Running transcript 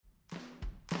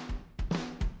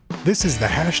This is the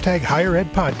Hashtag Higher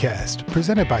Ed podcast,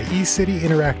 presented by eCity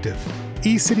Interactive.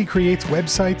 eCity creates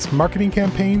websites, marketing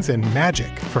campaigns, and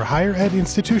magic for higher ed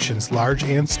institutions large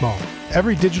and small.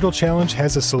 Every digital challenge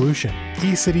has a solution.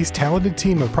 eCity's talented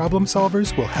team of problem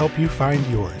solvers will help you find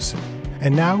yours.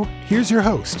 And now, here's your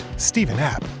host, Stephen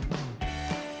App.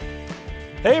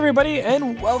 Hey everybody,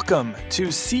 and welcome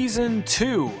to Season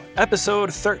 2,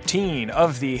 Episode 13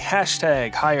 of the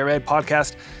Hashtag Higher Ed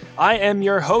podcast. I am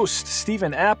your host,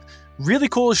 Stephen App. Really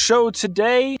cool show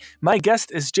today. My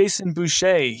guest is Jason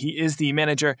Boucher. He is the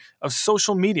manager of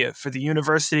social media for the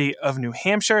University of New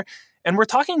Hampshire. And we're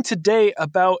talking today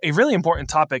about a really important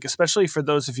topic, especially for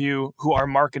those of you who are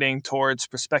marketing towards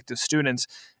prospective students.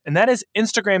 And that is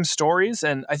Instagram stories,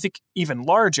 and I think even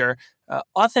larger,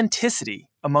 authenticity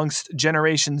amongst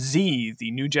Generation Z,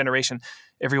 the new generation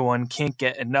everyone can't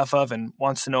get enough of and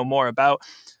wants to know more about.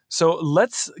 So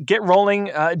let's get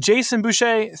rolling. Jason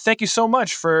Boucher, thank you so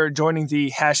much for joining the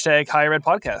Hashtag Higher Ed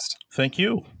podcast. Thank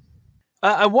you.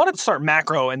 I wanted to start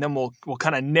macro, and then we'll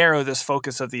kind of narrow this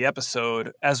focus of the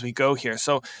episode as we go here.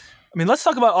 So, let's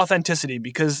talk about authenticity,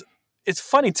 because it's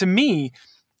funny to me.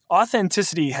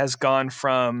 Authenticity has gone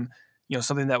from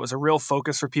something that was a real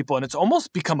focus for people, and it's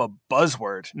almost become a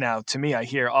buzzword now. To me, I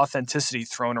hear authenticity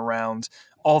thrown around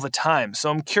all the time. So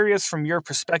I'm curious, from your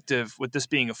perspective, with this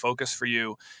being a focus for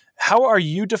you, how are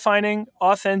you defining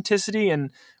authenticity,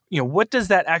 and what does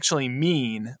that actually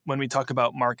mean when we talk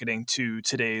about marketing to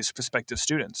today's prospective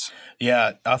students?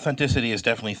 Yeah, authenticity is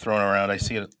definitely thrown around. I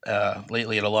see it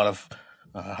lately at a lot of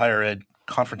higher ed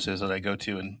conferences that I go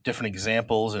to, and different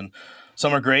examples, and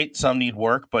some are great, some need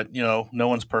work, but no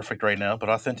one's perfect right now. But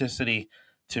authenticity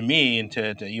to me and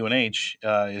to UNH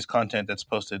is content that's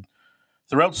posted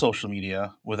throughout social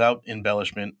media without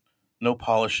embellishment, no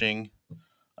polishing,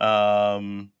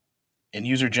 and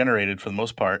user-generated for the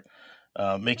most part,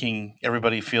 making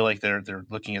everybody feel like they're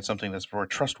looking at something that's more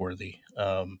trustworthy,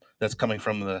 that's coming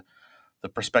from the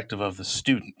perspective of the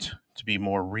student, to be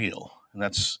more real. And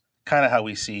that's kind of how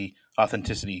we see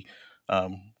authenticity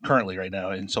currently right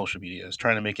now in social media, is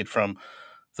trying to make it from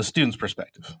the student's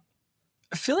perspective.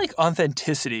 I feel like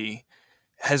authenticity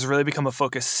has really become a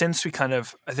focus since we kind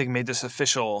of, I think, made this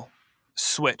official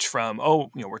switch from,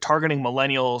 we're targeting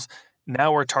millennials,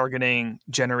 now we're targeting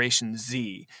Generation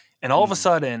Z. And all of a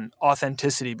sudden,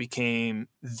 authenticity became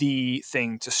the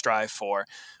thing to strive for.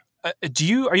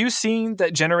 Are you seeing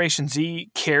that Generation Z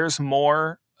cares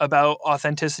more about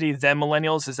authenticity than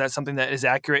millennials? Is that something that is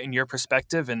accurate in your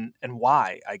perspective, and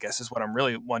why, I guess, is what I'm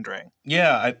really wondering.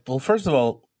 Yeah, well, first of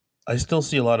all, I still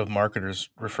see a lot of marketers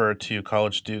refer to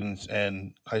college students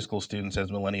and high school students as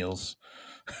millennials,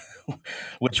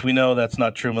 which we know that's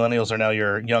not true. Millennials are now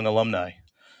your young alumni.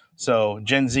 So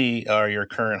Gen Z are your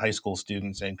current high school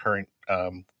students and current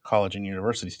college and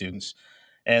university students.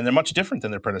 And they're much different than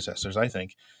their predecessors, I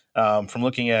think. From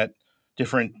looking at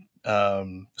different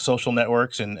social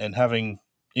networks and having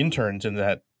interns in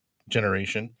that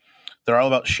generation, they're all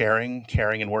about sharing,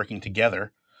 caring, and working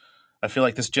together. I feel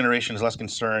like this generation is less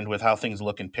concerned with how things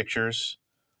look in pictures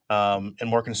and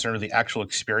more concerned with the actual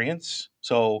experience.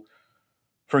 So,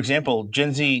 for example,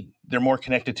 Gen Z, they're more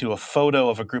connected to a photo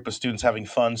of a group of students having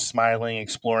fun, smiling,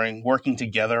 exploring, working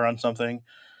together on something.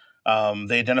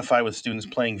 They identify with students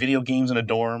playing video games in a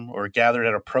dorm, or gathered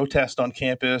at a protest on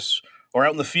campus, or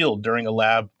out in the field during a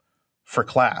lab for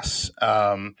class.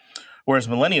 Whereas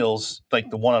millennials like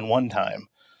the one-on-one time.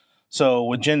 So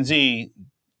with Gen Z,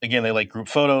 again, they like group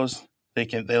photos.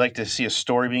 They like to see a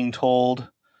story being told.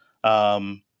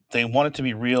 They want it to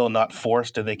be real, not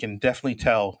forced, and they can definitely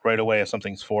tell right away if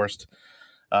something's forced.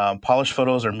 Polished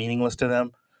photos are meaningless to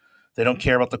them. They don't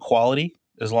care about the quality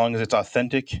as long as it's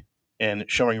authentic and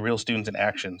showing real students in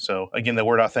action. So again, the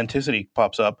word authenticity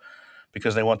pops up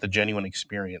because they want the genuine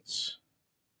experience.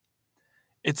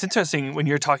 It's interesting when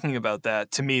you're talking about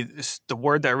that. To me, the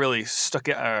word that really stuck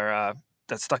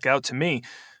out to me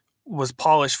was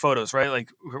polished photos, right?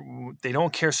 Like, they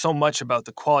don't care so much about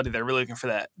the quality. They're really looking for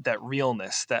that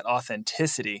realness, that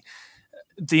authenticity.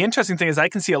 The interesting thing is, I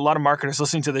can see a lot of marketers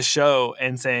listening to this show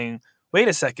and saying, wait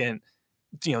a second,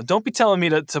 don't be telling me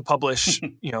to publish,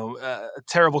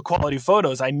 terrible quality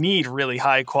photos. I need really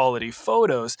high quality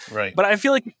photos. Right. But I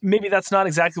feel like maybe that's not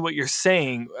exactly what you're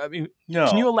saying. No.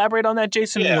 Can you elaborate on that,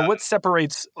 Jason? Yeah. What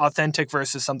separates authentic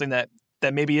versus something that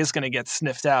maybe is going to get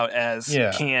sniffed out as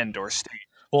canned or staged?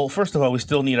 Well, first of all, we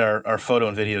still need our photo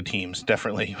and video teams,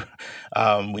 definitely.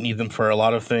 We need them for a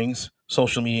lot of things,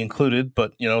 social media included,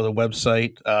 but, the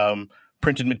website,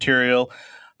 printed material.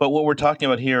 But what we're talking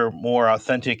about here, more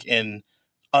authentic and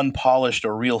unpolished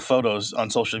or real photos on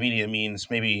social media, means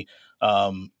maybe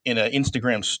in an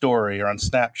Instagram story or on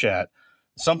Snapchat,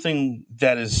 something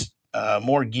that is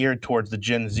more geared towards the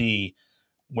Gen Z.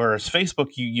 Whereas Facebook,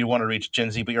 you want to reach Gen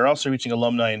Z, but you're also reaching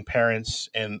alumni and parents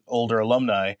and older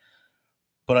alumni.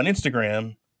 But on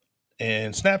Instagram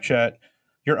and Snapchat,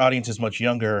 your audience is much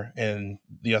younger, and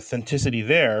the authenticity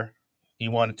there,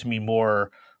 you want it to be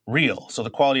more real. So the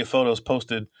quality of photos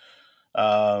posted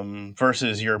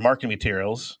versus your marketing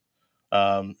materials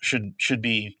should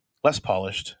be less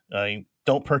polished.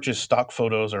 Don't purchase stock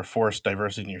photos or forced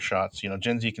diversity in your shots.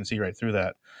 Gen Z can see right through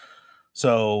that.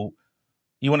 So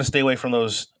you want to stay away from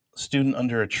those student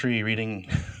under a tree reading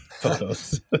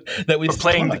photos that we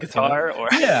playing the guitar. Or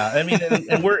yeah, I mean,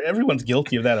 and everyone's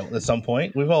guilty of that at some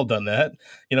point. We've all done that.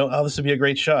 This would be a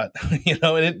great shot.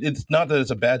 And it's not that it's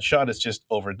a bad shot; it's just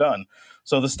overdone.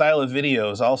 So the style of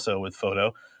videos also with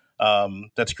photo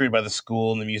that's created by the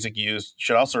school and the music used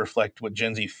should also reflect what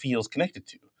Gen Z feels connected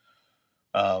to.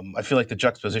 I feel like the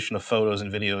juxtaposition of photos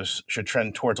and videos should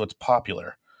trend towards what's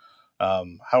popular.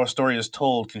 How a story is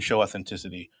told can show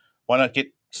authenticity. Why not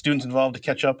get students involved to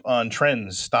catch up on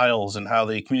trends, styles, and how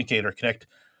they communicate or connect,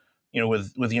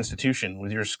 with the institution,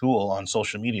 with your school on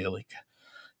social media? Like,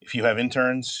 if you have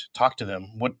interns, talk to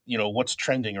them. What's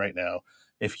trending right now?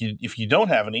 If you don't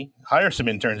have any, hire some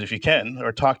interns if you can,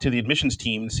 or talk to the admissions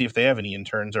team and see if they have any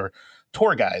interns or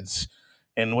tour guides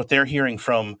and what they're hearing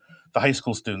from the high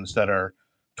school students that are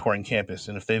touring campus,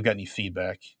 and if they've got any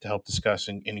feedback to help discuss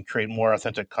and create more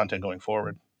authentic content going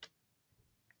forward.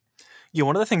 Yeah,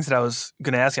 one of the things that I was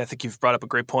going to ask you, I think you've brought up a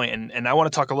great point, and I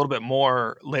want to talk a little bit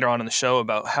more later on in the show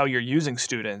about how you're using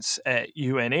students at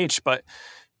UNH. But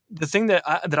the thing that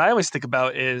I always think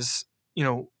about is,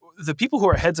 the people who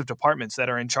are heads of departments that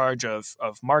are in charge of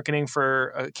marketing for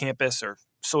a campus or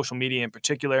social media in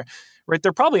particular, right?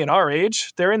 They're probably in our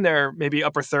age. They're in their maybe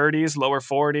upper 30s, lower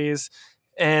 40s,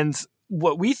 and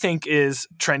what we think is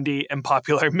trendy and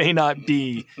popular may not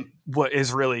be what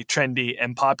is really trendy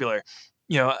and popular.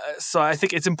 So I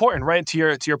think it's important, right, to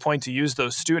your point, to use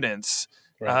those students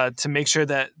right, to make sure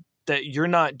that you're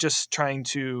not just trying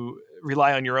to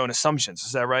rely on your own assumptions.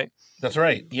 Is that right? That's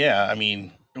right. Yeah. I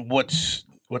mean, what's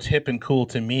hip and cool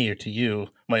to me or to you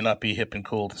might not be hip and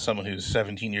cool to someone who's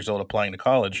 17 years old applying to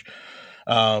college.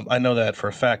 I know that for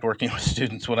a fact, working with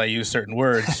students, when I use certain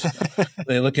words,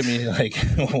 they look at me like,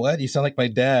 what? You sound like my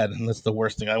dad. And that's the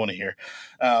worst thing I want to hear.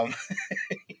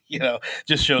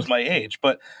 Just shows my age.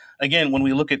 But again, when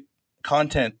we look at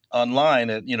content online,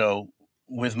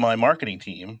 with my marketing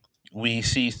team, we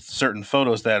see certain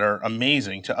photos that are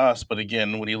amazing to us. But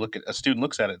again, when a student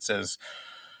looks at it, says,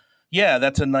 yeah,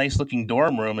 that's a nice looking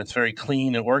dorm room. It's very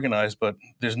clean and organized, but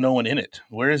there's no one in it.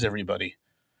 Where is everybody?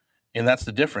 And that's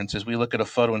the difference, is we look at a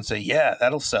photo and say, yeah,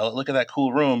 that'll sell it. Look at that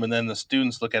cool room. And then the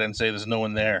students look at it and say, there's no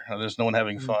one there. Or there's no one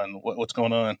having fun. What's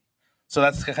going on? So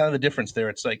that's kind of the difference there.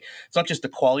 It's like, it's not just the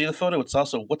quality of the photo, it's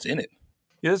also what's in it.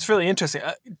 Yeah, that's really interesting.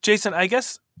 Jason, I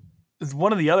guess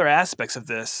one of the other aspects of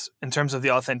this, in terms of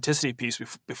the authenticity piece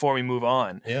before we move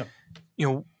on,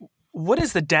 what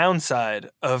is the downside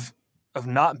of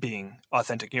not being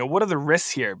authentic? What are the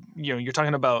risks here? You're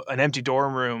talking about an empty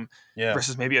dorm room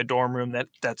versus maybe a dorm room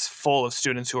that's full of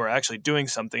students who are actually doing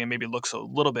something and maybe looks a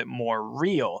little bit more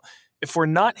real. If we're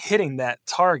not hitting that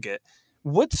target,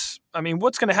 what's going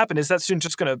to happen? Is that student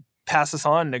just going to pass us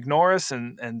on and ignore us,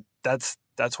 and that's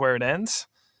where it ends?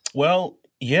 Well,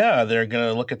 yeah, they're going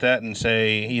to look at that and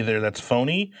say either that's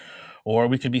phony, or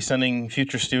we could be sending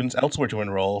future students elsewhere to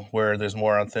enroll where there's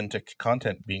more authentic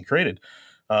content being created.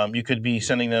 You could be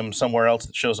sending them somewhere else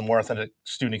that shows them more authentic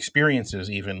student experiences,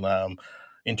 even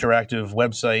interactive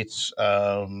websites,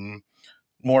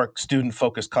 more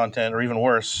student-focused content, or even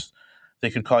worse, they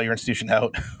could call your institution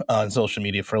out on social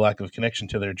media for lack of connection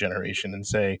to their generation and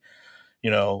say,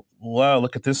 wow,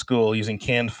 look at this school using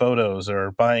canned photos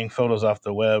or buying photos off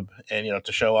the web and,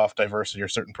 to show off diversity or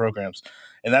certain programs.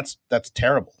 And that's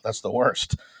terrible. That's the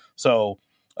worst. So,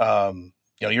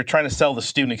 you're trying to sell the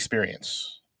student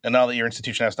experience. And now that your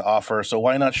institution has to offer, so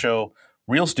why not show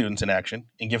real students in action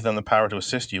and give them the power to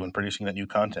assist you in producing that new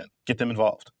content? Get them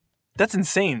involved. That's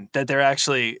insane that they're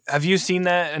actually. Have you seen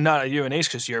that? And not at UNH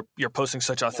because you're posting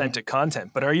such authentic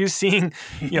content. But are you seeing,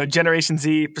 Generation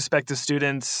Z prospective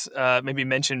students? Maybe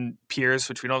mention peers,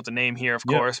 which we don't have to name here, of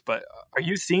course. But are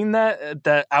you seeing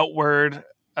that outward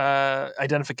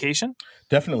identification?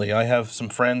 Definitely. I have some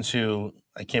friends who,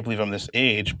 I can't believe I'm this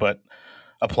age, but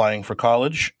applying for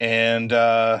college, and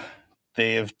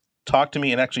they have talked to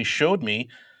me and actually showed me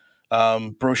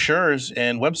brochures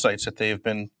and websites that they've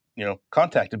been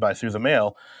contacted by through the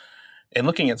mail, and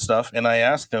looking at stuff. And I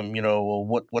asked them, well,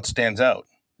 what stands out?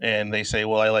 And they say,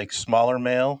 well, I like smaller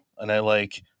mail and I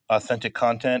like authentic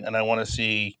content, and I want to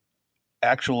see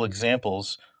actual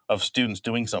examples of students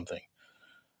doing something.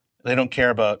 They don't care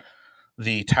about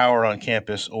the tower on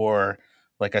campus or,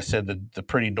 like I said, the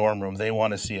pretty dorm room. They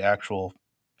want to see actual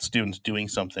students doing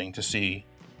something to see,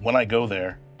 when I go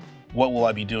there, what will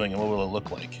I be doing and what will it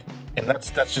look like? And that's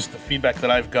just the feedback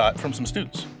that I've got from some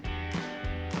students.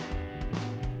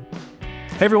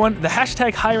 Hey everyone, the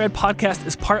Hashtag Higher Ed podcast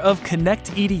is part of Connect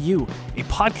EDU, a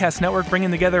podcast network bringing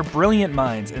together brilliant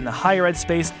minds in the higher ed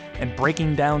space and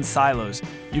breaking down silos.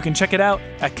 You can check it out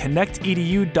at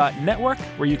connectedu.network,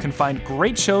 where you can find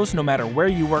great shows no matter where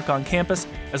you work on campus,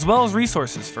 as well as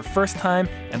resources for first-time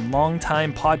and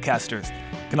long-time podcasters.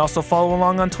 You can also follow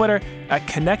along on Twitter at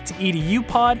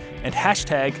ConnectEDUPod and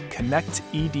hashtag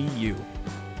ConnectEDU.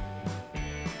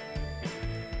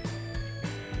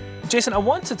 Jason, I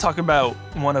want to talk about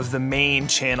one of the main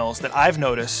channels that I've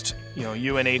noticed,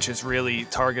 UNH is really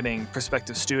targeting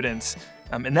prospective students,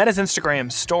 and that is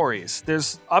Instagram stories.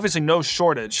 There's obviously no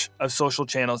shortage of social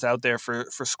channels out there for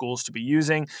schools to be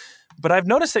using, but I've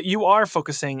noticed that you are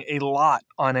focusing a lot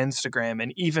on Instagram,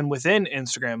 and even within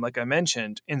Instagram, like I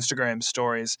mentioned, Instagram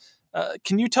stories.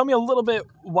 Can you tell me a little bit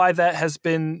why that has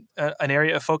been an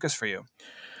area of focus for you?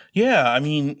 Yeah,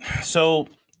 so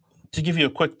to give you a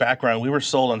quick background, we were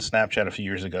sold on Snapchat a few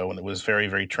years ago when it was very,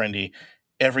 very trendy.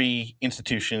 Every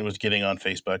institution was getting on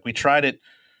Facebook. We tried it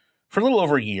for a little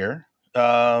over a year,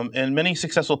 and many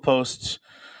successful posts,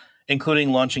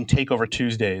 including launching Takeover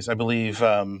Tuesdays. I believe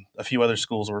a few other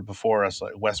schools were before us,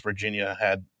 like West Virginia,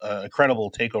 had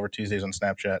incredible Takeover Tuesdays on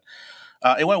Snapchat.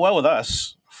 It went well with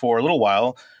us for a little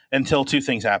while until two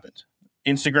things happened.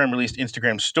 Instagram released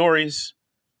Instagram Stories,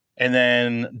 and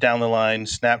then down the line,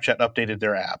 Snapchat updated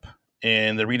their app.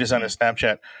 And the redesign of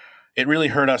Snapchat, it really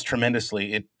hurt us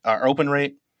tremendously. Our open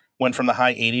rate went from the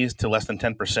high 80s to less than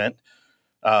 10%.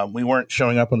 We weren't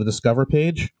showing up on the Discover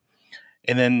page.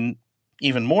 And then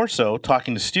even more so,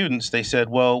 talking to students, they said,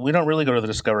 well, we don't really go to the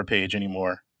Discover page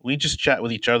anymore. We just chat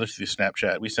with each other through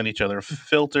Snapchat. We send each other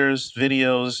filters,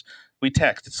 videos. We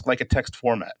text. It's like a text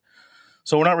format.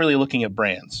 So we're not really looking at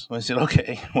brands. I said,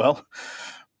 okay, well,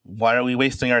 why are we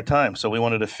wasting our time? So we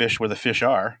wanted to fish where the fish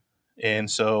are.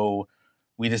 And so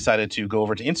we decided to go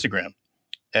over to Instagram,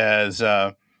 as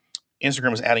Instagram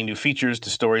was adding new features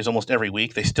to stories almost every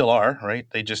week. They still are, right?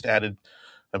 They just added,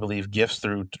 I believe, GIFs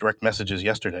through direct messages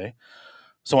yesterday.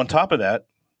 So on top of that,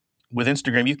 with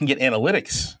Instagram, you can get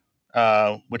analytics,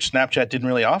 which Snapchat didn't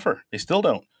really offer. They still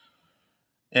don't.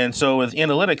 And so with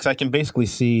analytics, I can basically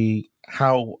see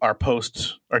how our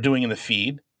posts are doing in the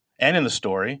feed and in the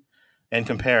story and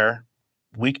compare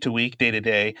week to week, day to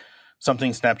day,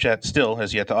 something Snapchat still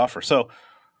has yet to offer. So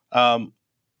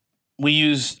we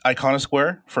use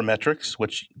Iconosquare for metrics,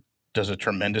 which does a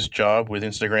tremendous job with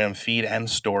Instagram feed and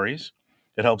stories.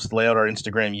 It helps lay out our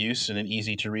Instagram use in an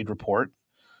easy-to-read report.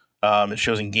 It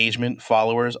shows engagement,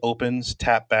 followers, opens,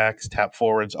 tap backs, tap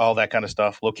forwards, all that kind of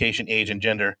stuff, location, age, and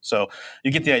gender. So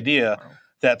you get the idea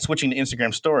that switching to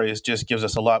Instagram stories just gives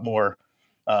us a lot more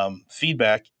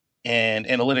feedback and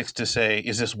analytics to say,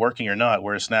 is this working or not,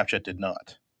 whereas Snapchat did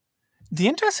not. The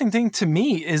interesting thing to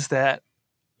me is that,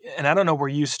 and I don't know where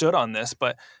you stood on this,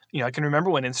 but I can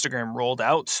remember when Instagram rolled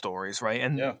out stories, right?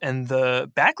 And the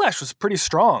backlash was pretty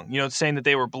strong, saying that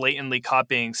they were blatantly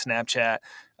copying Snapchat.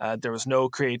 There was no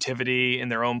creativity in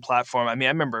their own platform. I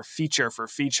remember feature for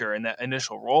feature in that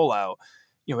initial rollout,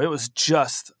 it was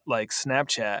just like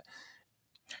Snapchat.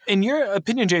 In your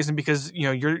opinion, Jason, because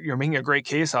you're making a great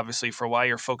case, obviously, for why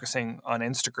you're focusing on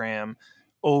Instagram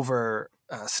over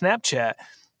Snapchat.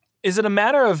 Is it a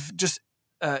matter of just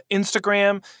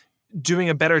Instagram doing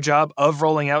a better job of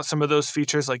rolling out some of those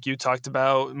features like you talked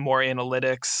about, more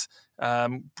analytics,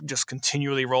 just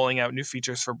continually rolling out new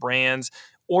features for brands?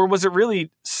 Or was it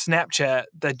really Snapchat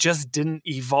that just didn't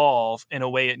evolve in a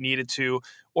way it needed to,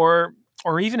 or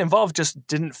even evolve, just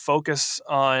didn't focus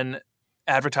on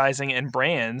advertising and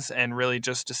brands and really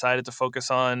just decided to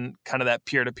focus on kind of that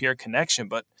peer-to-peer connection?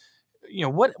 But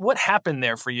what happened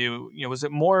there for you? Was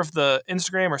it more of the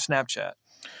Instagram or Snapchat?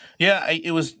 Yeah,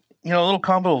 it was, a little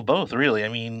combo of both, really.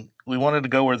 We wanted to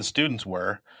go where the students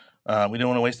were. We didn't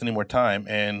want to waste any more time.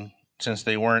 And since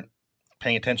they weren't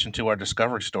paying attention to our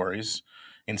discovery stories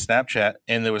in Snapchat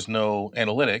and there was no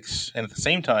analytics, and at the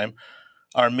same time,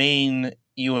 our main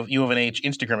U of NH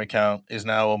Instagram account is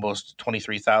now almost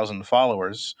 23,000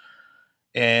 followers.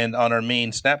 And on our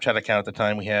main Snapchat account at the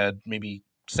time, we had maybe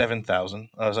 7,000.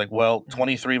 I was like, well,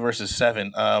 23 versus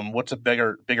 7. What's a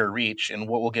bigger reach, and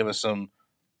what will give us some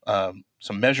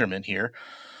measurement here?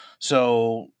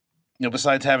 So,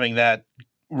 besides having that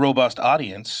robust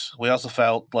audience, we also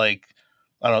felt like,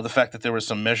 the fact that there was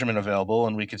some measurement available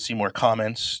and we could see more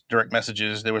comments, direct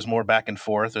messages, there was more back and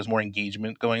forth, there's more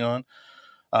engagement going on.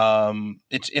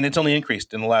 It's only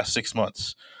increased in the last 6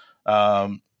 months.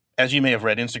 As you may have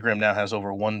read, Instagram now has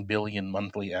over 1 billion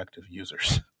monthly active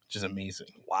users, which is amazing.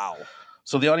 Wow.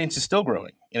 So the audience is still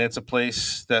growing, and it's a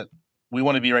place that we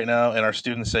want to be right now. And our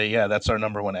students say, yeah, that's our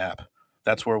number one app.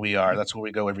 That's where we are. That's where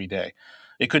we go every day.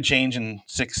 It could change in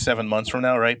 6-7 months from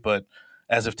now, right? But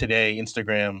as of today,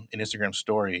 Instagram and Instagram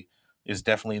Story is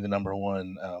definitely the number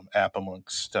one app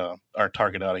amongst our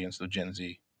target audience of Gen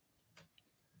Z.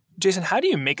 Jason, how do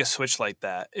you make a switch like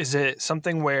that? Is it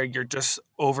something where you're just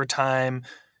over time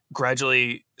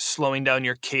gradually slowing down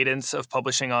your cadence of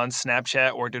publishing on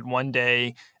Snapchat, or did one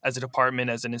day as a department,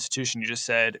 as an institution, you just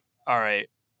said, all right,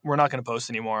 we're not going to post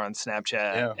anymore on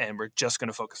Snapchat and we're just going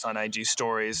to focus on IG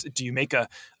stories? Do you make an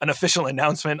official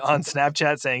announcement on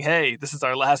Snapchat saying, hey, this is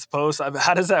our last post?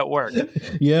 How does that work?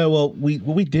 Yeah, well,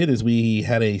 what we did is we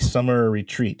had a summer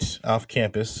retreat off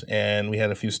campus, and we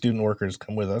had a few student workers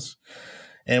come with us.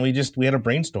 And we had a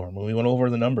brainstorm, and we went over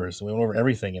the numbers, and we went over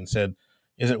everything and said,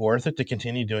 is it worth it to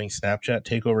continue doing Snapchat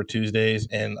Takeover Tuesdays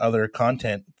and other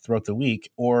content throughout the week?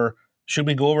 Or should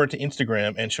we go over to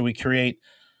Instagram, and should we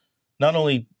not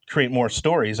only create more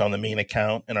stories on the main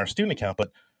account and our student account,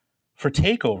 but for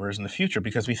takeovers in the future,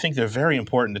 because we think they're very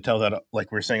important to tell that,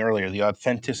 like we were saying earlier, the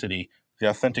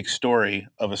authentic story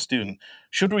of a student.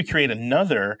 Should we create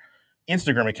another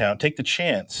Instagram account, take the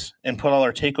chance, and put all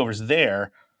our takeovers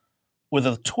there with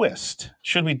a twist?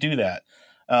 Should we do that?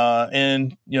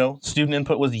 And student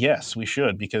input was yes, we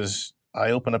should, because I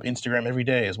open up Instagram every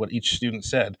day, is what each student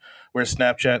said. Whereas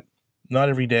Snapchat, not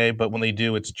every day, but when they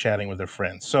do, it's chatting with their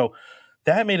friends. So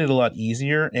that made it a lot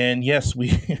easier. And yes, we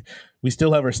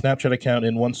still have our Snapchat account,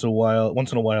 and once in a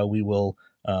while we will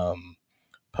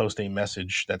post a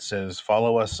message that says,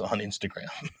 follow us on Instagram.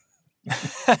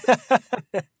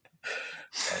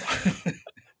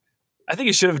 I think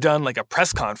you should have done like a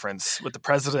press conference with the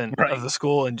president of the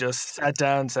school and just sat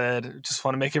down and said, just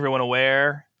want to make everyone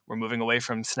aware we're moving away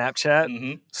from Snapchat.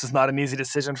 Mm-hmm. This is not an easy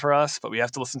decision for us, but we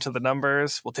have to listen to the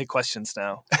numbers. We'll take questions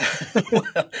now.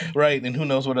 Right. And who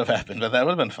knows what would have happened, but that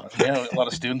would have been fun. Yeah, a lot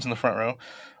of students in the front row.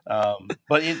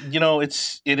 But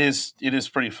it is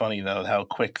pretty funny though, how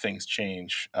quick things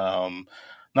change.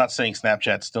 Not saying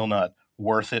Snapchat's still not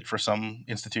worth it for some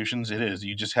institutions. It is.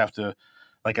 You just have to,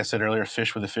 like I said earlier,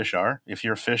 fish where the fish are. If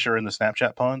you're a fisher in the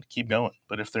Snapchat pond, keep going.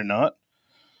 But if they're not,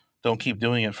 don't keep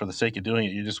doing it for the sake of doing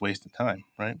it. You're just wasting time,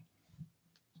 right?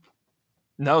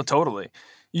 No, totally.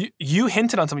 You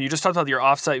hinted on something. You just talked about your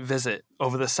offsite visit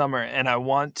over the summer, and I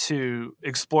want to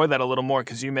explore that a little more,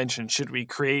 because you mentioned, should we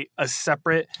create a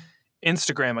separate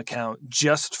Instagram account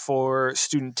just for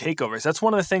student takeovers? That's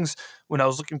one of the things when I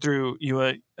was looking through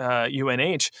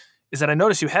UNH, is that I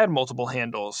noticed you had multiple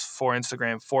handles for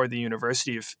Instagram for the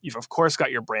university. You've of course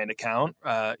got your brand account,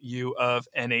 U of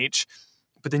NH,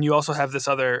 but then you also have this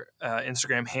other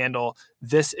Instagram handle,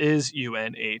 This is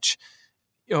UNH.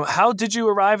 How did you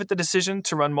arrive at the decision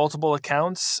to run multiple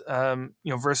accounts,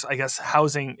 versus, I guess,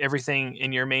 housing everything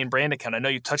in your main brand account? I know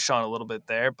you touched on a little bit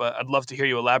there, but I'd love to hear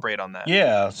you elaborate on that.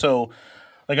 Yeah. So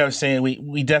like I was saying,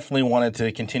 we definitely wanted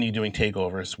to continue doing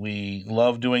takeovers. We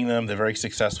love doing them. They're very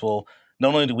successful.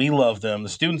 Not only do we love them, the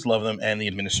students love them, and the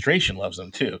administration loves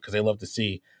them too, because they love to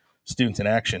see students in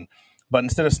action. But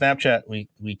instead of Snapchat,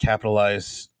 we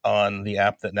capitalize on the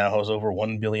app that now has over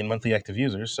 1 billion monthly active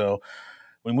users. So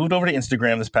we moved over to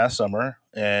Instagram this past summer,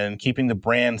 and keeping the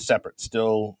brand separate.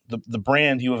 Still, the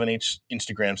brand U of NH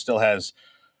Instagram still has,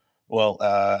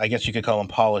 I guess you could call them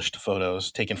polished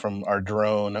photos taken from our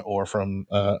drone or from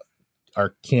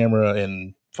our camera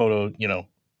and photo,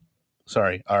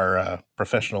 our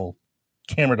professional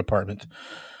camera department,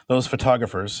 those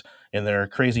photographers and their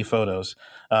crazy photos.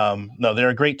 No, they're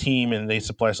a great team, and they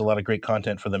supply us a lot of great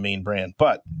content for the main brand.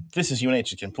 But This is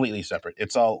UNH is completely separate.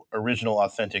 It's all original,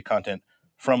 authentic content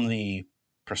from the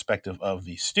perspective of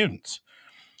the students.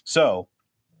 So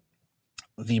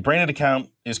the branded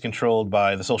account is controlled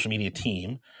by the social media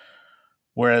team,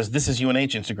 whereas This is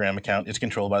UNH Instagram account is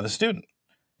controlled by the student.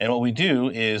 And what we do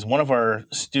is one of our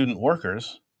student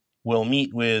workers will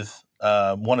meet with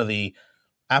one of the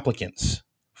applicants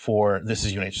for This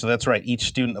is UNH. So that's right. Each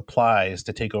student applies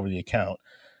to take over the account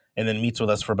and then meets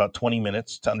with us for about 20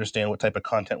 minutes to understand what type of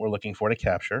content we're looking for to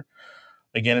capture.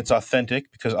 Again, it's authentic,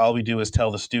 because all we do is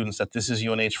tell the students that this is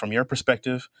UNH from your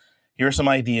perspective. Here are some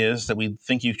ideas that we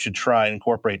think you should try and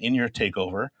incorporate in your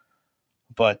takeover,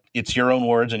 but it's your own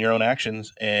words and your own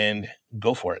actions, and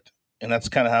go for it. And that's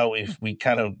kind of how we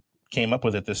kind of came up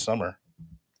with it this summer.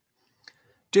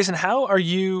 Jason, how are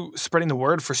you spreading the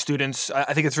word for students?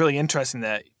 I think it's really interesting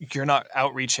that you're not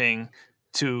outreaching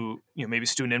to maybe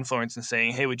student influence and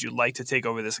saying, hey, would you like to take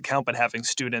over this account, but having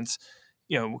students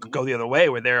go the other way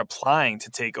where they're applying to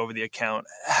take over the account.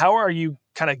 How are you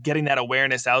kind of getting that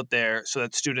awareness out there so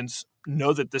that students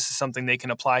know that this is something they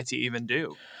can apply to even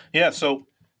do? Yeah, so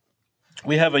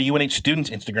we have a UNH Students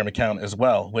Instagram account as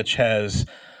well, which has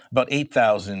about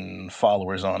 8,000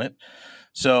 followers on it.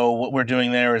 So what we're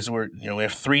doing there is we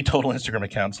have 3 total Instagram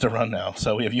accounts to run now.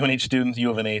 So we have UNH Students, U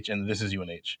of NH, and This is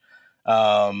UNH,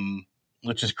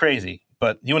 which is crazy.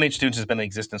 But UNH Students has been in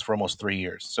existence for almost 3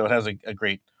 years. So it has a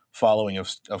great following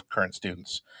of current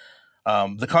students.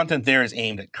 The content there is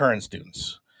aimed at current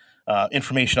students.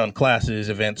 Information on classes,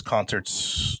 events,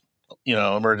 concerts,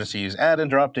 emergencies, add and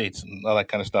drop dates, and all that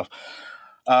kind of stuff.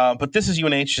 But This is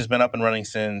UNH has been up and running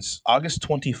since August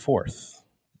 24th,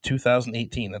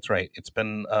 2018. That's right. It's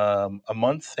been a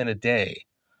month and a day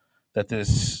that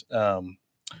this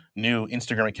new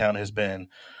Instagram account has been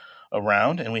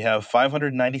around, and we have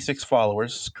 596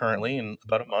 followers currently in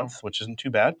about a month, which isn't too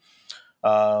bad.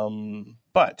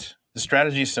 But the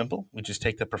strategy is simple. We just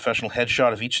take the professional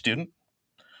headshot of each student.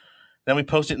 Then we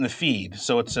post it in the feed.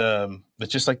 So it's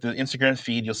just like the Instagram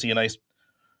feed. You'll see a nice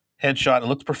headshot. It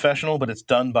looks professional, but it's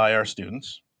done by our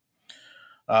students.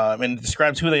 And it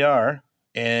describes who they are.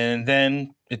 And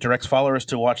then it directs followers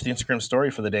to watch the Instagram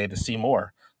story for the day to see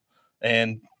more.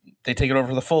 And they take it over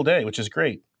for the full day, which is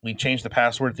great. We change the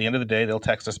password at the end of the day. They'll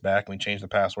text us back, and we change the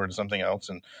password to something else.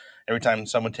 And every time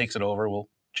someone takes it over, we'll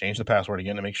change the password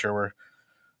again to make sure we're,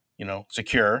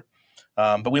 secure.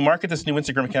 But we market this new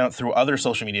Instagram account through other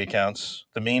social media accounts,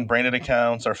 the main branded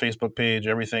accounts, our Facebook page,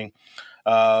 everything,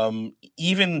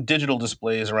 even digital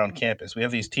displays around campus. We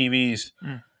have these TVs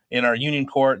in our Union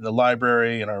Court, in the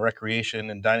library, in our recreation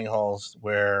and dining halls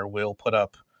where we'll put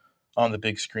up on the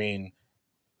big screen,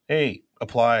 hey,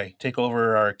 apply, take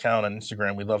over our account on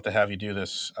Instagram. We'd love to have you do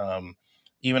this.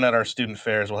 Even at our student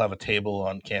fairs, we'll have a table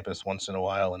on campus once in a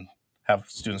while and have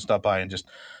students stop by and just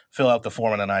fill out the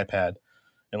form on an iPad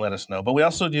and let us know. But we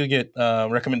also do get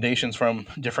recommendations from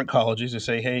different colleges who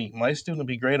say, hey, my student would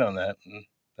be great on that. And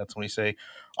that's when we say,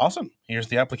 awesome, here's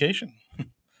the application.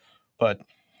 But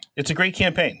it's a great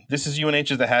campaign. This is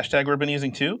UNH is the hashtag we've been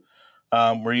using too.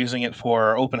 We're using it for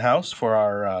our open house for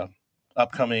our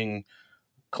upcoming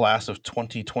class of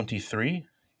 2023.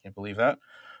 Can't believe that.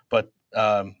 But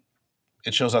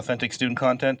it shows authentic student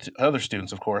content to other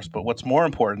students, of course. But what's more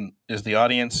important is the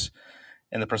audience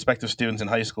and the prospective students in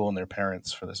high school and their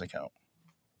parents for this account.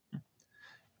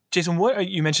 Jason,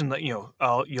 you mentioned that you'll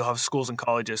have schools and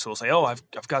colleges, so we'll say, "Oh, I've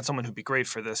got someone who'd be great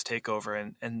for this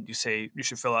takeover," and you say you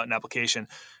should fill out an application.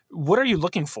 What are you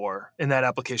looking for in that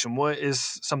application? What is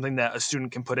something that a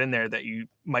student can put in there that you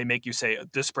might make you say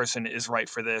this person is right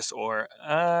for this, or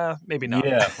maybe not?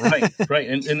 Yeah, right,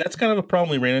 and that's kind of a problem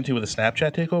we ran into with the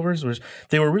Snapchat takeovers. Was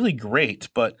they were really great,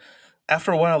 but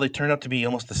after a while they turned out to be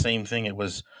almost the same thing. It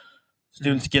was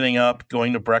students getting up,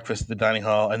 going to breakfast at the dining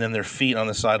hall, and then their feet on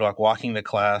the sidewalk, walking to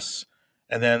class,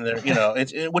 and then they're,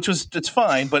 it's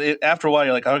fine, but after a while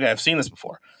you're like, okay, I've seen this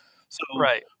before. So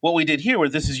right. What we did here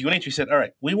with This is UNH, we said, all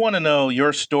right, we want to know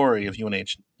your story of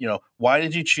UNH. Why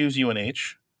did you choose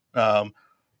UNH?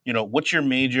 What's your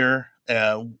major?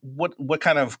 What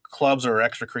kind of clubs or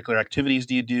extracurricular activities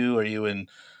do you do? Are you in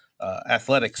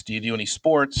athletics? Do you do any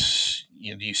sports?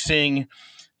 Do you sing?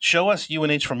 Show us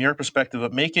UNH from your perspective,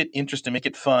 but make it interesting, make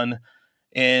it fun.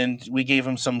 And we gave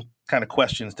them some kind of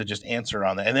questions to just answer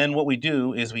on that. And then what we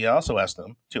do is we also ask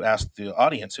them to ask the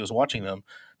audience who's watching them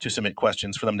to submit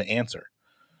questions for them to answer.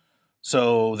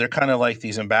 So they're kind of like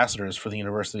these ambassadors for the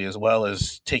university as well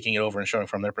as taking it over and showing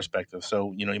from their perspective.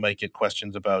 So, you might get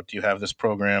questions about, do you have this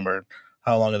program, or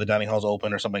how long are the dining halls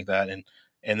open, or something like that.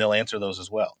 And they'll answer those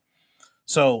as well.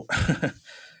 So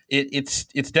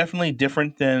it's definitely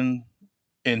different than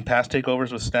in past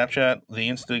takeovers with Snapchat. The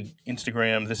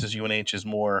Instagram, This is UNH, is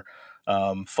more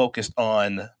focused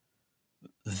on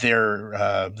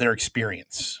their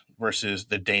experience versus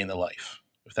the day in the life,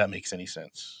 if that makes any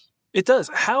sense. It does.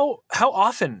 How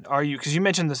often are you, because you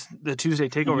mentioned the Tuesday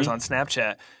takeovers on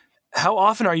Snapchat, how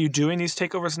often are you doing these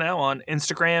takeovers now on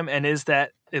Instagram? And is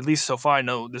that, at least so far, I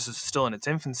know this is still in its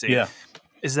infancy. Yeah.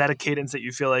 Is that a cadence that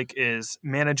you feel like is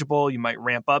manageable? You might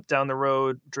ramp up down the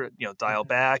road, dial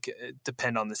back,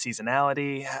 depend on the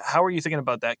seasonality. How are you thinking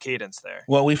about that cadence there?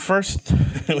 Well, we thought,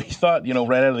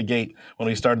 right out of the gate when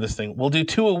we started this thing, we'll do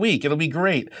 2 a week. It'll be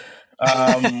great.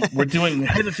 We're doing.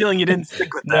 I have a feeling you didn't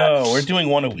stick with that. No, we're doing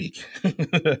 1 a week.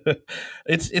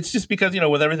 It's just because,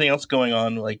 with everything else going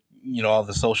on, like, all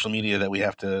the social media that we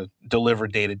have to deliver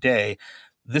day to day,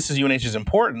 This is UNH is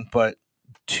important, but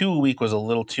 2 a week was a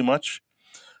little too much.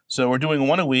 So we're doing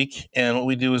 1 a week, and what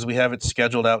we do is we have it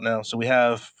scheduled out now. So we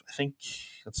have,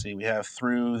 we have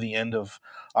through the end of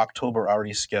October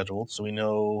already scheduled, so we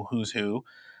know who's who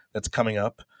that's coming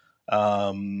up.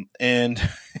 And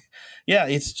yeah,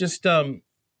 it's just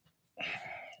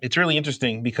it's really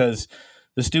interesting because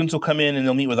the students will come in and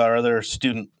they'll meet with our other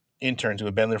student interns who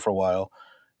have been there for a while.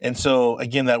 And so,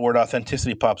 again, that word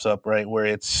authenticity pops up, right, where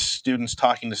it's students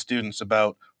talking to students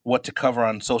about what to cover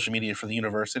on social media for the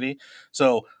university.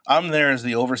 So I'm there as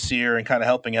the overseer and kind of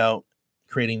helping out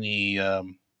creating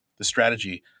the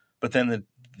strategy. But then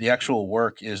the actual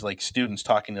work is like students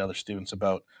talking to other students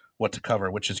about what to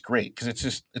cover, which is great because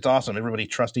it's awesome. Everybody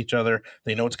trusts each other.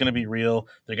 They know it's going to be real.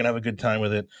 They're going to have a good time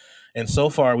with it. And so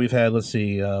far we've had,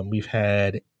 we've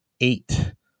had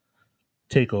 8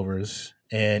 takeovers,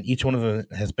 and each one of them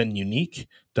has been unique,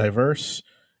 diverse,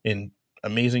 and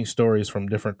amazing stories from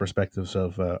different perspectives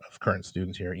of current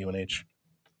students here at UNH.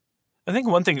 I think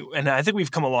one thing, and I think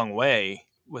we've come a long way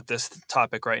with this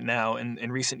topic right now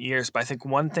in recent years, but I think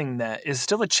one thing that is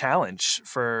still a challenge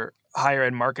for higher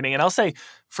ed marketing, and I'll say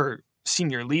for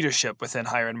senior leadership within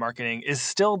higher ed marketing, is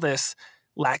still this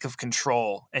lack of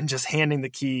control and just handing the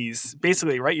keys.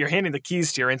 Basically, right? You're handing the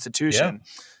keys to your institution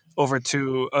over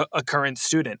to a current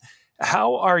student.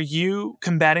 How are you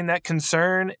combating that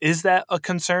concern? Is that a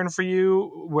concern for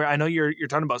you? Where I know you're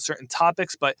talking about certain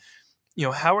topics, but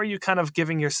how are you kind of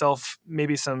giving yourself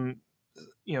maybe some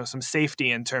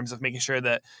safety in terms of making sure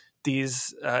that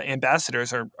these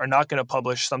ambassadors are not going to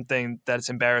publish something that's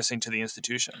embarrassing to the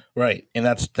institution? Right, and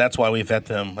that's why we vet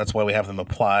them. That's why we have them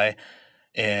apply,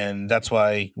 and that's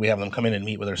why we have them come in and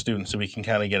meet with our students so we can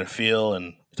kind of get a feel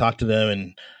and talk to them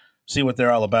and see what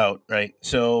they're all about, right?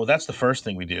 So that's the first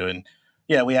thing we do. And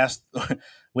yeah, we ask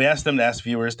them to ask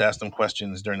viewers to ask them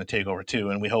questions during the takeover too,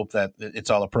 and we hope that it's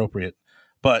all appropriate.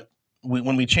 But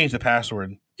when we change the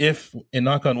password, if, and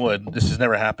knock on wood, this has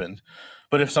never happened,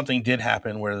 but if something did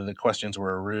happen where the questions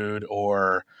were rude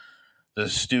or the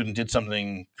student did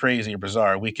something crazy or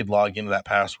bizarre, we could log into that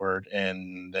password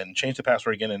and then change the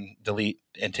password again and delete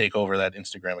and take over that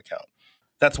Instagram account.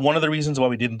 That's one of the reasons why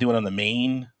we didn't do it on the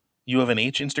main U of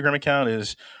NH Instagram account,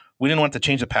 is we didn't want to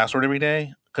change the password every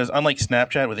day, because unlike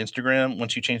Snapchat with Instagram,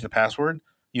 once you change the password,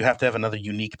 you have to have another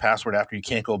unique password after. You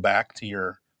can't go back to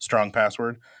your strong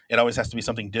password. It always has to be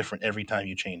something different every time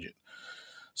you change it.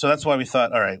 So that's why we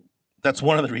thought, all right, that's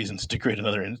one of the reasons to create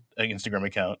another Instagram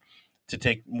account, to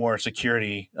take more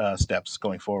security steps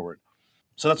going forward.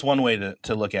 So that's one way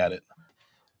to look at it.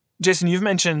 Jason, you've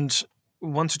mentioned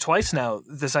once or twice now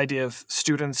this idea of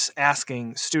students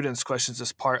asking students questions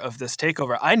as part of this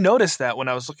takeover. I noticed that when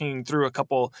I was looking through a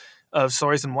couple of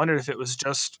stories and wondered if it was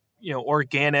just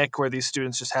organic, where these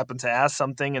students just happened to ask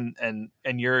something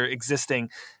and your existing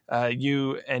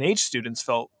UNH students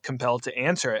felt compelled to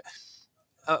answer it.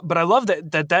 But I love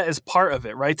that is part of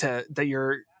it, right? That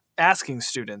you're asking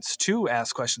students to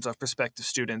ask questions of prospective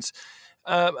students.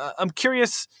 I'm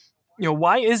curious,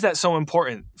 why is that so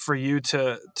important for you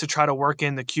to try to work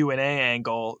in the Q&A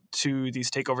angle to these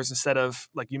takeovers instead of,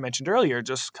 like you mentioned earlier,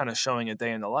 just kind of showing a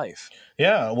day in the life?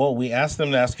 Yeah, well, we ask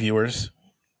them to ask viewers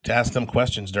to ask them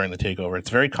questions during the takeover. It's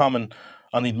very common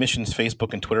on the admissions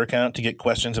Facebook and Twitter account to get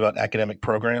questions about academic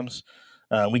programs.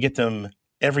 We get them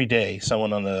every day.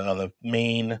 Someone on the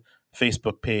main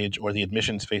Facebook page or the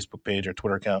admissions Facebook page or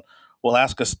Twitter account will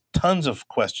ask us tons of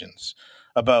questions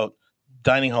about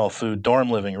dining hall food, dorm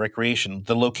living, recreation,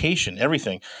 the location,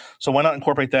 everything. So why not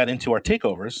incorporate that into our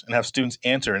takeovers and have students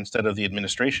answer instead of the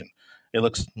administration? It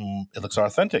looks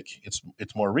authentic.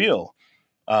 It's more real.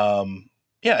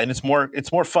 Yeah, and it's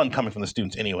more fun coming from the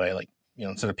students anyway. Like,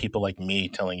 instead of people like me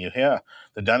telling you, yeah,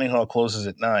 the dining hall closes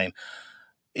at 9.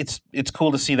 It's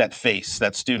cool to see that face,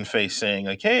 that student face saying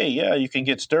like, hey, yeah, you can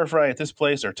get stir fry at this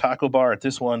place or taco bar at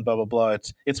this one, blah, blah, blah.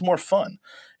 It's more fun.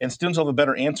 And students will have a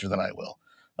better answer than I will.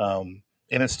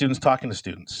 And it's students talking to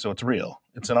students. So it's real.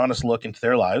 It's an honest look into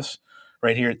their lives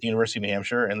right here at the University of New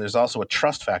Hampshire. And there's also a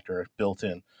trust factor built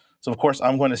in. So, of course,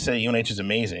 I'm going to say UNH is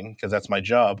amazing because that's my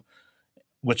job,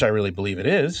 which I really believe it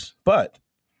is. But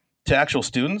to actual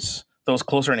students, those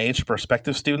closer in age to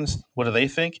prospective students, what do they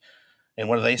think? And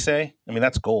what do they say? I mean,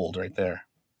 that's gold right there.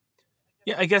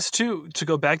 Yeah, I guess to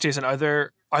go back, Jason, are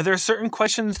there certain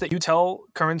questions that you tell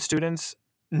current students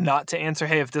not to answer?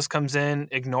 Hey, if this comes in,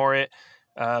 ignore it.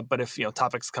 But if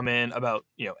topics come in about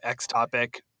X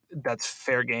topic, that's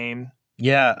fair game.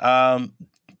 Yeah,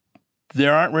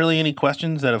 there aren't really any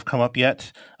questions that have come up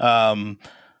yet.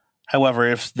 However,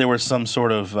 if there was some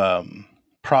sort of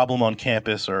problem on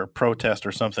campus or protest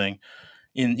or something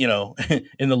in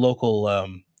in the local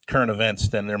current events,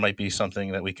 then there might be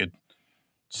something that we could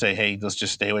say, hey, let's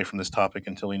just stay away from this topic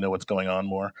until we know what's going on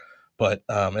more. But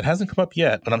it hasn't come up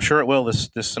yet, but I'm sure it will this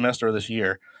semester or this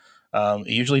year. It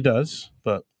usually does,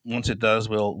 but once it does,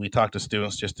 we talk to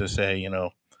students just to say,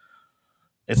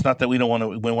 it's not that we want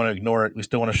to ignore it. We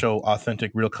still want to show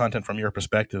authentic, real content from your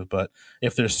perspective. But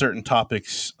if there's certain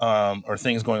topics or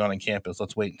things going on in campus,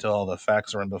 let's wait until all the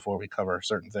facts are in before we cover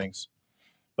certain things.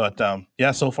 But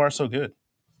so far so good.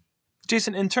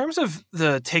 Jason, in terms of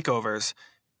the takeovers,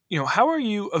 how are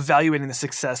you evaluating the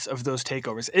success of those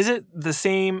takeovers? Is it the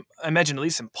same? I imagine at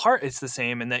least in part it's the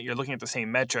same in that you're looking at the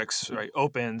same metrics, right?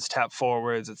 Opens, tap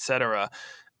forwards, etc.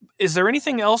 Is there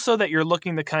anything else though that you're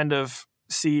looking to kind of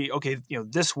see, okay,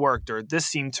 this worked or this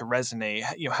seemed to resonate?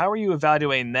 How are you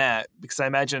evaluating that? Because I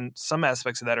imagine some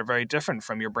aspects of that are very different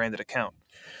from your branded account.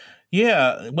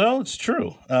 Yeah, well, it's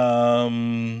true.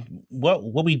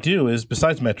 What we do is,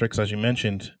 besides metrics, as you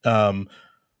mentioned,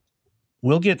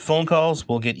 we'll get phone calls,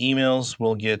 we'll get emails,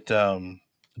 we'll get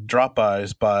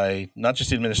drop-bys by not just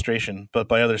the administration, but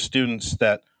by other students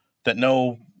that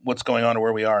know what's going on or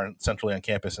where we are centrally on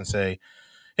campus and say,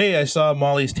 hey, I saw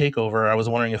Molly's takeover. I was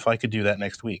wondering if I could do that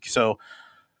next week. So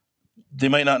they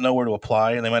might not know where to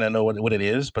apply and they might not know what it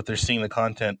is, but they're seeing the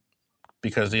content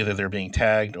because either they're being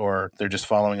tagged or they're just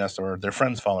following us or their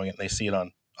friends following it and they see it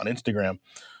on Instagram,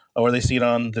 or they see it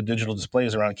on the digital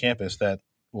displays around campus that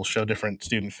will show different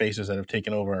student faces that have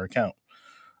taken over our account.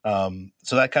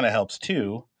 So that kind of helps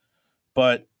too.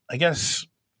 But I guess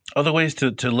other ways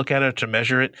to look at it, to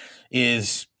measure it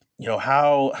is,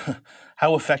 how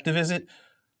effective is it?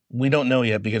 We don't know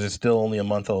yet because it's still only a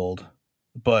month old.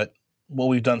 But what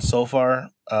we've done so far,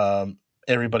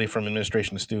 everybody from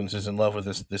administration to students is in love with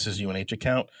this is UNH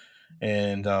account.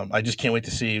 And I just can't wait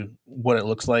to see what it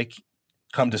looks like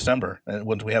come December. And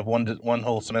once we have one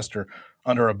whole semester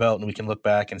under our belt and we can look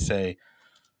back and say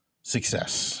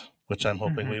success, which I'm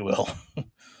hoping we will.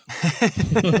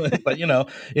 But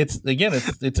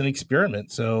it's an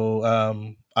experiment.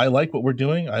 So I like what we're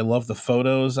doing. I love the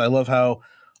photos. I love how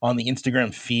on the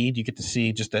Instagram feed you get to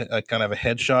see just a kind of a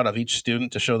headshot of each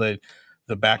student to show the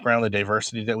background, the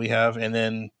diversity that we have, and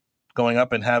then going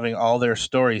up and having all their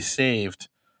stories saved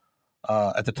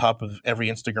at the top of every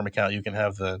Instagram account. You can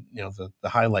have the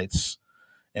highlights,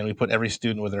 and we put every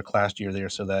student with their class year there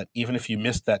so that even if you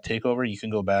missed that takeover, you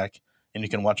can go back and you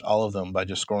can watch all of them by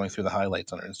just scrolling through the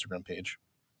highlights on our Instagram page.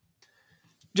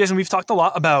 Jason, we've talked a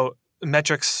lot about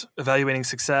metrics, evaluating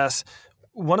success.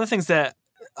 One of the things that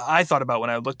I thought about when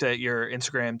I looked at your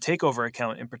Instagram takeover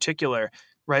account in particular,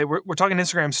 right? We're talking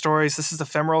Instagram stories. This is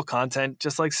ephemeral content,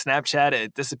 just like Snapchat.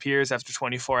 It disappears after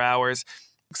 24 hours.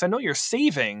 Because I know you're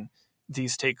saving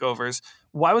these takeovers.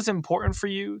 Why was it important for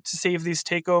you to save these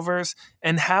takeovers?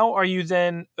 And how are you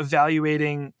then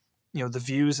evaluating, the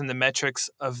views and the metrics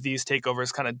of these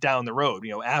takeovers kind of down the road,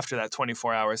 after that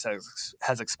 24 hours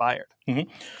has expired?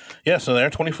 Mm-hmm. Yeah, so they're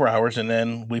 24 hours, and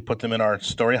then we put them in our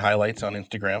story highlights on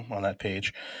Instagram on that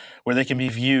page where they can be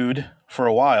viewed for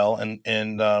a while.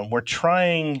 And we're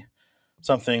trying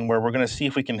something where we're going to see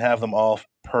if we can have them all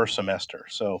per semester.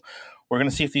 So we're going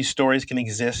to see if these stories can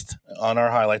exist on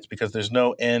our highlights because there's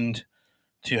no end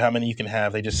to how many you can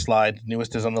have. They just slide.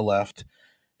 Newest is on the left,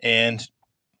 and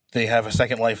they have a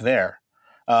second life there.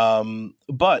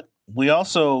 But we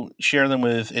also share them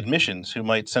with admissions who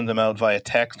might send them out via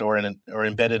text or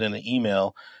embedded in an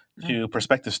email to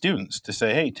prospective students to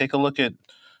say, hey, take a look at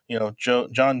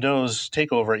John Doe's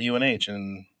takeover at UNH,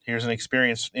 and here's an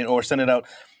experience, or send it out.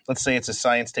 Let's say it's a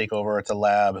science takeover, it's a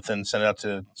lab, but then send it out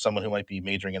to someone who might be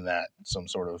majoring in that, some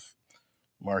sort of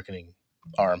marketing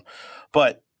arm.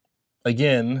 But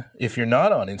again, if you're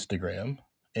not on Instagram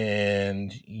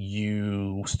and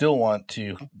you still want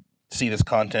to see this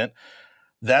content,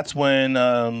 that's when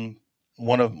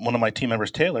one of my team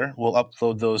members, Taylor, will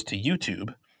upload those to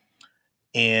YouTube.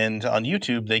 And on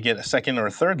YouTube, they get a second or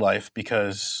a third life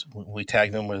because we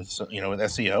tag them with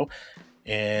SEO.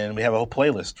 And we have a whole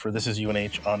playlist for This is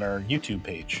UNH on our YouTube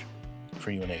page for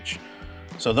UNH.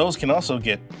 So those can also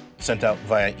get sent out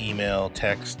via email,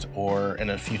 text, or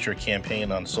in a future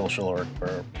campaign on social or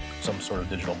some sort of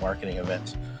digital marketing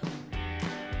event.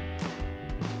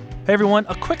 Hey everyone,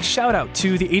 a quick shout out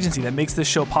to the agency that makes this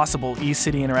show possible,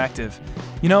 eCity Interactive.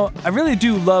 I really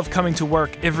do love coming to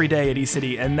work every day at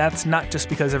eCity, and that's not just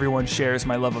because everyone shares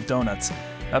my love of donuts.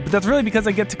 But that's really because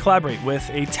I get to collaborate with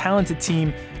a talented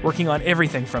team working on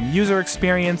everything from user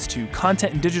experience to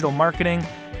content and digital marketing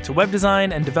to web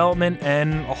design and development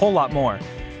and a whole lot more.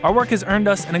 Our work has earned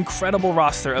us an incredible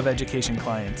roster of education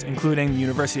clients, including the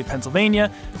University of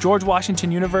Pennsylvania, George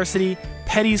Washington University,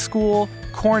 Petty School,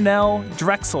 Cornell,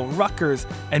 Drexel, Rutgers,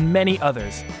 and many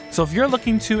others. So if you're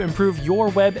looking to improve your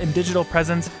web and digital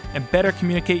presence and better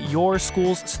communicate your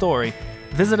school's story,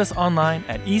 visit us online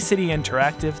at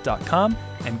ecityinteractive.com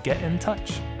and get in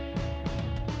touch.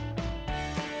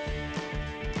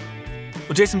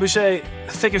 Well, Jason Boucher,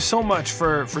 thank you so much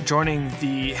for joining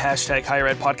the hashtag Higher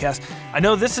Ed podcast. I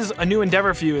know this is a new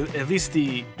endeavor for you, at least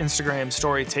the Instagram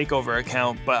story takeover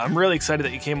account, but I'm really excited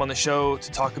that you came on the show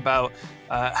to talk about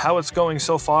how it's going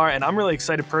so far. And I'm really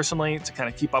excited personally to kind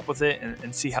of keep up with it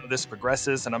and see how this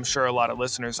progresses. And I'm sure a lot of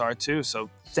listeners are too. So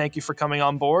thank you for coming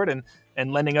on board and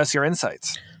lending us your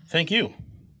insights. Thank you.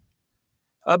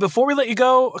 Before we let you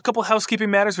go, a couple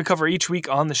housekeeping matters we cover each week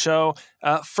on the show.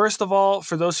 First of all,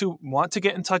 for those who want to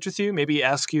get in touch with you, maybe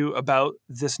ask you about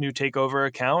this new takeover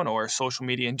account or social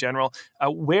media in general,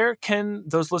 where can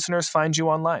those listeners find you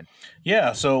online?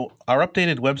 Yeah, so our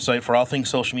updated website for all things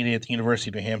social media at the University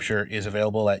of New Hampshire is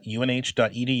available at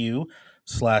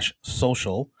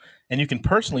unh.edu/social. And you can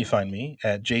personally find me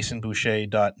at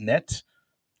jasonboucher.net,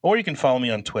 or you can follow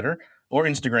me on Twitter or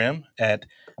Instagram at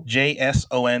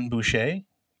JSONBoucher.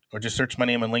 Or just search my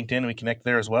name on LinkedIn and we connect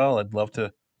there as well. I'd love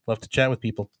to chat with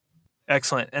people.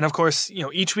 Excellent. And of course,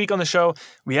 each week on the show,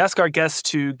 we ask our guests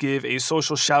to give a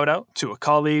social shout out to a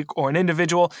colleague or an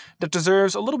individual that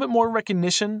deserves a little bit more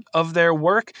recognition of their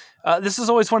work. This is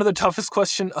always one of the toughest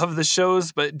questions of the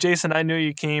shows, but Jason, I knew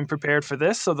you came prepared for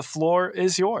this, so the floor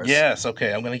is yours. Yes.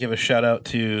 Okay. I'm going to give a shout out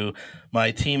to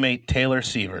my teammate, Taylor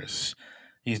Sievers.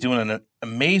 He's doing an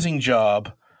amazing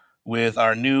job with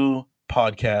our new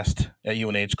podcast at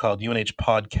UNH called UNH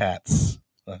Podcats.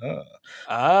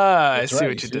 I see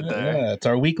what you did there. Yeah, it's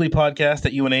our weekly podcast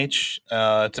at UNH.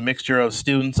 It's a mixture of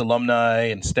students, alumni,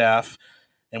 and staff.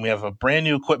 And we have a brand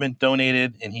new equipment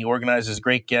donated, and he organizes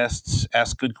great guests,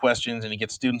 asks good questions, and he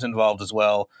gets students involved as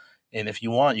well. And if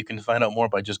you want, you can find out more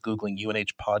by just Googling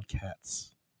UNH Podcats.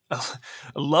 I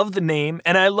love the name,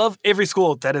 and I love every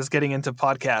school that is getting into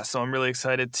podcasts. So I'm really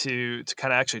excited to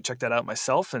kind of actually check that out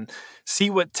myself and see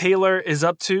what Taylor is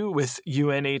up to with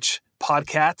UNH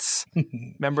Podcats.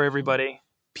 Remember, everybody,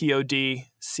 PODCATS.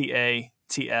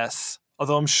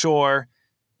 Although I'm sure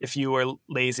if you were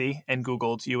lazy and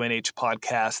Googled UNH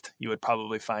Podcast, you would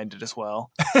probably find it as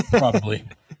well. Probably.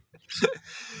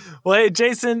 Well, hey,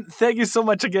 Jason, thank you so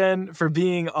much again for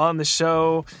being on the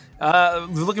show.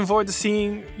 Looking forward to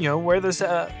seeing, where this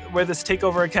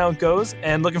takeover account goes,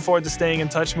 and looking forward to staying in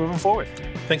touch moving forward.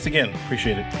 Thanks again.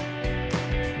 Appreciate it.